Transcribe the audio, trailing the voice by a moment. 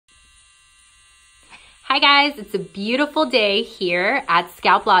Hi guys, it's a beautiful day here at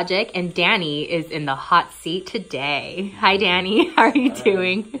Scalp Logic and Danny is in the hot seat today. Hi Danny, how are you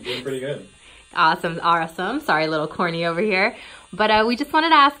doing? Doing pretty good. Awesome. Sorry, a little corny over here. But we just wanted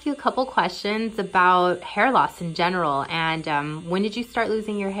to ask you a couple questions about hair loss in general. And when did you start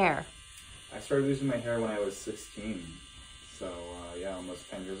losing your hair? I started losing my hair when I was 16. So yeah,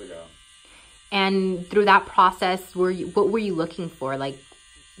 almost 10 years ago. And through that process, what were you looking for? Like,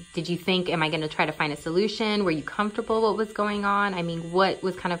 did you think, am I going to try to find a solution? Were you comfortable what was going on? I mean, what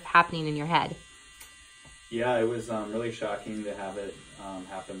was kind of happening in your head? Yeah, it was really shocking to have it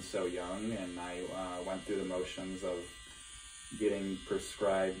happen so young. And I went through the motions of getting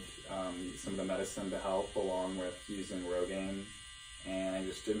prescribed some of the medicine to help along with using Rogaine. And I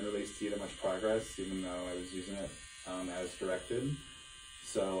just didn't really see that much progress, even though I was using it as directed.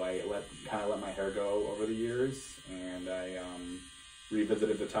 So I kind of let my hair go over the years, and I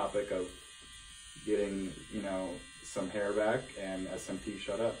revisited the topic of getting, some hair back, and Smp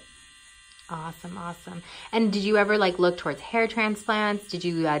showed up. Awesome. And did you ever look towards hair transplants? Did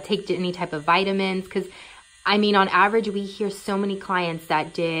you take any type of vitamins? Because I mean, on average, we hear so many clients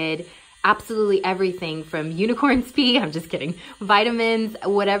that did absolutely everything from unicorn speed, I'm just kidding, vitamins,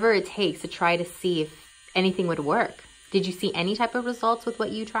 whatever it takes to try to see if anything would work. Did you see any type of results with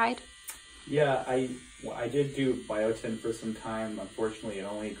what you tried? Yeah, I did do biotin for some time. Unfortunately, it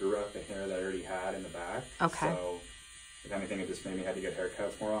only grew out the hair that I already had in the back. Okay. So, if anything, it just made me have to get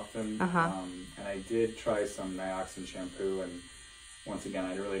haircuts more often. And I did try some Nioxin shampoo, and once again,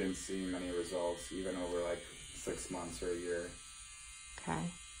 I really didn't see many results, even over 6 months or a year. Okay.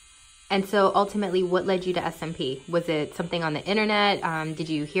 And so ultimately, what led you to Smp? Was it something on the internet? Did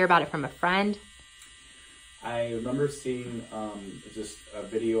you hear about it from a friend? I remember seeing just a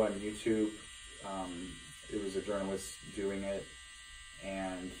video on YouTube. It was a journalist doing it,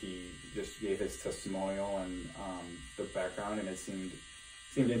 and he just gave his testimonial and the background, and it seemed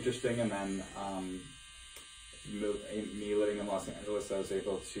interesting. And then me living in Los Angeles, I was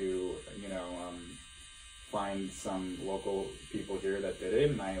able to find some local people here that did it,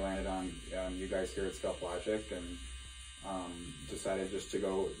 and I landed on you guys here at Scalp Logic, and decided just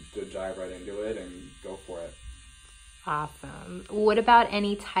to dive right into it and go for it. Awesome. What about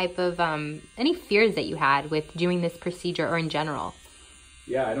any type of any fears that you had with doing this procedure or in general?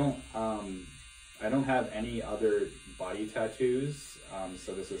 Yeah, I don't have any other body tattoos,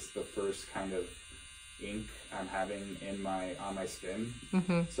 so this is the first kind of ink I'm having on my skin.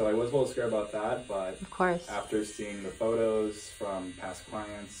 So I was a little scared about that, but of course, after seeing the photos from past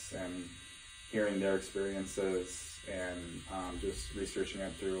clients and hearing their experiences and just researching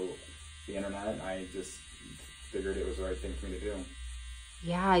it through the internet, I just figured it was the right thing for me to do.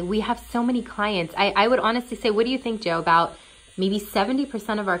 Yeah, we have so many clients. I would honestly say, what do you think, Joe, about maybe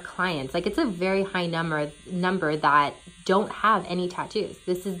 70% of our clients? It's a very high number that don't have any tattoos.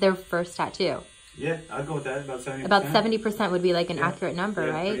 This is their first tattoo. Yeah, I'd go with that. About 70%. About 70% would be an accurate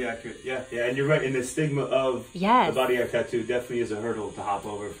number, right? Pretty accurate. Yeah, and you're right. And the stigma of the body art tattoo definitely is a hurdle to hop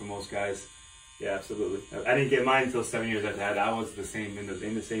over for most guys. Yeah, absolutely. I didn't get mine until 7 years after that. I was the same in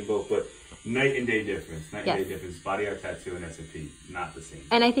the same boat, but night and day difference. Night and day difference. Body art tattoo and Smp, not the same.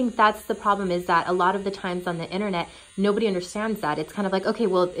 And I think that's the problem, is that a lot of the times on the internet, nobody understands that. It's kind of okay,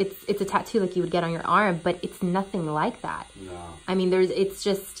 well, it's a tattoo like you would get on your arm, but it's nothing like that. No. I mean, there's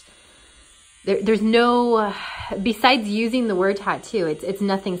no, besides using the word tattoo, it's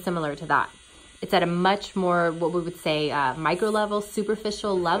nothing similar to that. It's at a much more, what we would say, micro level,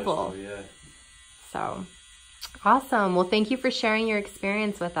 superficial level. Yeah. So, awesome. Well, thank you for sharing your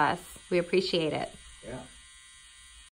experience with us. We appreciate it.